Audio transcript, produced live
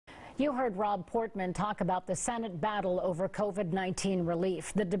You heard Rob Portman talk about the Senate battle over COVID-19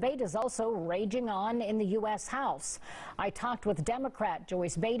 relief. The debate is also raging on in the U.S. House. I talked with Democrat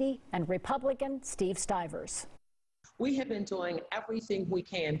Joyce Beatty and Republican Steve Stivers. We have been doing everything we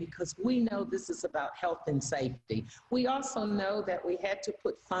can because we know this is about health and safety. We also know that we had to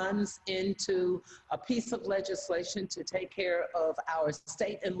put funds into a piece of legislation to take care of our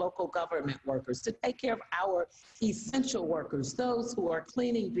state and local government workers, to take care of our essential workers, those who are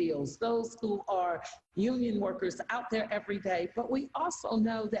cleaning bills, those who are union workers out there every day. But we also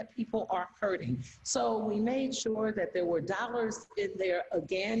know that people are hurting. So we made sure that there were dollars in there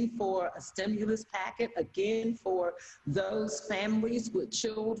again for a stimulus packet, again for those families with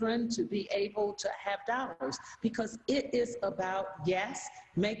children to be able to have dollars, because it is about, yes,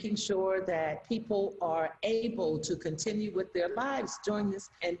 making sure that people are able to continue with their lives during this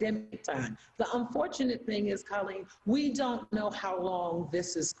pandemic time. The unfortunate thing is, Colleen, we don't know how long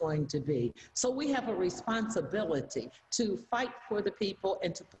this is going to be. So we have a responsibility to fight for the people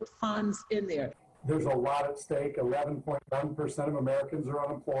and to put funds in there. There's a lot at stake. 11.1% of Americans are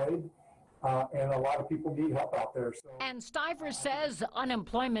unemployed. And a lot of people need help out there. And Stivers says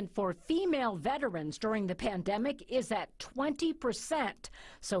unemployment for female veterans during the pandemic is at 20%.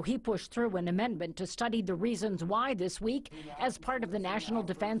 So he pushed through an amendment to study the reasons why this week as part of the National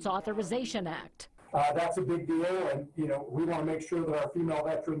Defense Authorization Act. That's a big deal, and we want to make sure that our female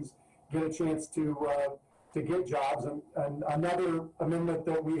veterans get a chance to get jobs. And another amendment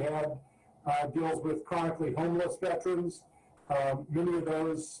that we had deals with chronically homeless veterans. Many of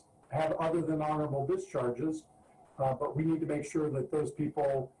those have other than honorable discharges, but we need to make sure that those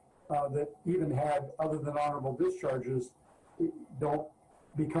people that even had other than honorable discharges don't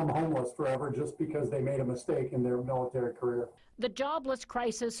become homeless forever just because they made a mistake in their military career. The jobless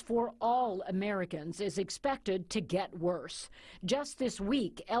crisis for all Americans is expected to get worse. Just this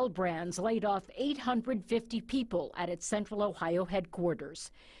week, L Brands laid off 850 people at its Central Ohio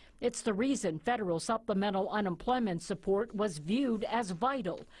headquarters. It's the reason federal supplemental unemployment support was viewed as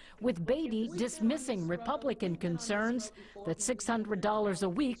vital, with Beatty dismissing Republican concerns that $600 a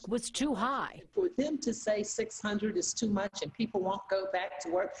week was too high. For them to say $600 is too much and people won't go back to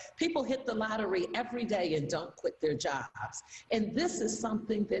work, people hit the lottery every day and don't quit their jobs. And this is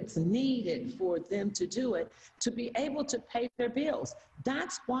something that's needed for them to do it, to be able to pay their bills.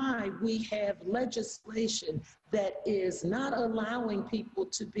 That's why we have legislation that is not allowing people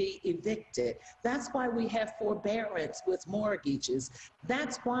to be evicted. That's why we have forbearance with mortgages.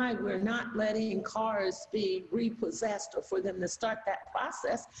 That's why we're not letting cars be repossessed or for them to start that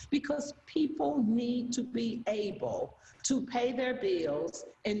process, because people need to be able to pay their bills,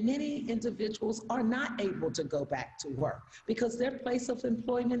 and many individuals are not able to go back to work because their place of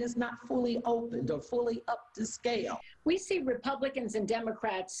employment is not fully opened or fully up to scale. We see Republicans and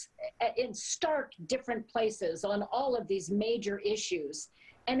Democrats in stark different places on all of these major issues,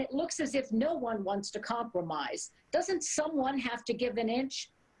 and it looks as if no one wants to compromise. Doesn't someone have to give an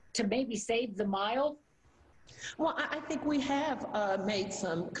inch to maybe save the mile? Well, I think we have made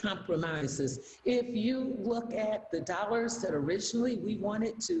some compromises. If you look at the dollars that originally we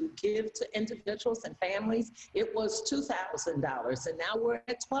wanted to give to individuals and families, it was $2,000, and now we're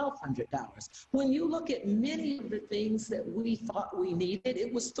at $1,200. When you look at many of the things that we thought we needed,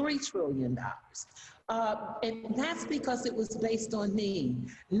 it was $3 trillion. And that's because it was based on need,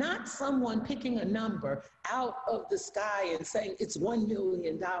 not someone picking a number out of the sky and saying it's $1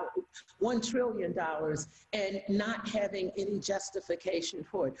 trillion, and not having any justification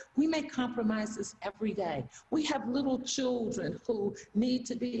for it. We make compromises every day. We have little children who need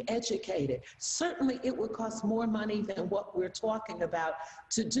to be educated. Certainly it would cost more money than what we're talking about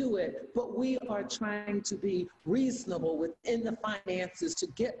to do it, but we are trying to be reasonable within the finances to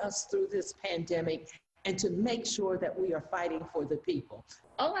get us through this pandemic and to make sure that we are fighting for the people.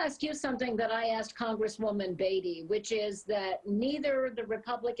 I'll ask you something that I asked Congresswoman Beatty, which is that neither the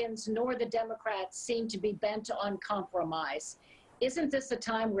Republicans nor the Democrats seem to be bent on compromise. Isn't this a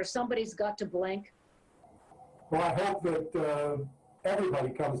time where somebody's got to blink? Well, I hope that everybody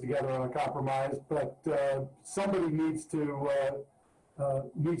comes together on a compromise, but somebody needs to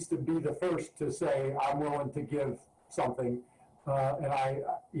be the first to say, I'm willing to give something. And I,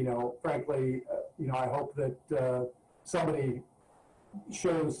 frankly, I hope that somebody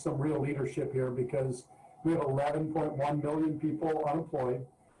shows some real leadership here, because we have 11.1 million people unemployed.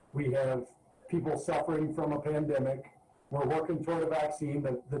 We have people suffering from a pandemic. We're working toward a vaccine.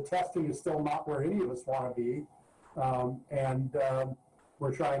 The testing is still not where any of us want to be. And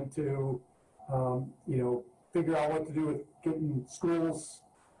we're trying to, figure out what to do with getting schools,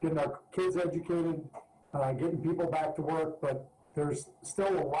 getting our kids educated, getting people back to work. But there's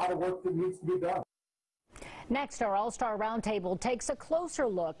still a lot of work that needs to be done. Next, our All-Star Roundtable takes a closer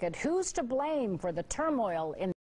look at who's to blame for the turmoil in